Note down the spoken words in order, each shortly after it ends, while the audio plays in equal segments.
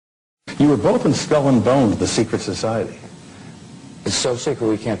You were both in Skull and Bones, the secret society. It's so secret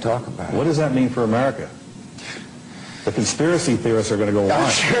we can't talk about it. What does that mean for America? The conspiracy theorists are going to go I'm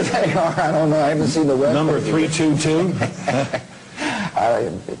on. sure they are. I don't know. I haven't seen the rest. Number of it. 322?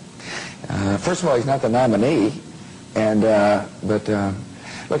 First of all, he's not the nominee. And, look,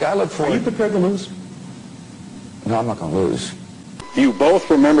 I look forward... Are you prepared to lose? No, I'm not going to lose. You both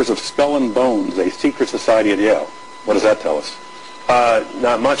were members of Skull and Bones, a secret society at Yale. What does that tell us?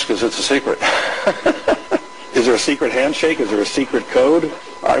 Not much, because it's a secret. Is there a secret handshake? Is there a secret code?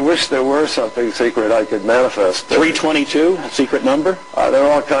 I wish there were something secret I could manifest. 322, secret number? There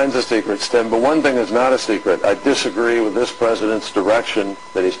are all kinds of secrets, Tim, but one thing is not a secret. I disagree with this president's direction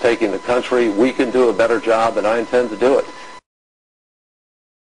that he's taking the country. We can do a better job, and I intend to do it.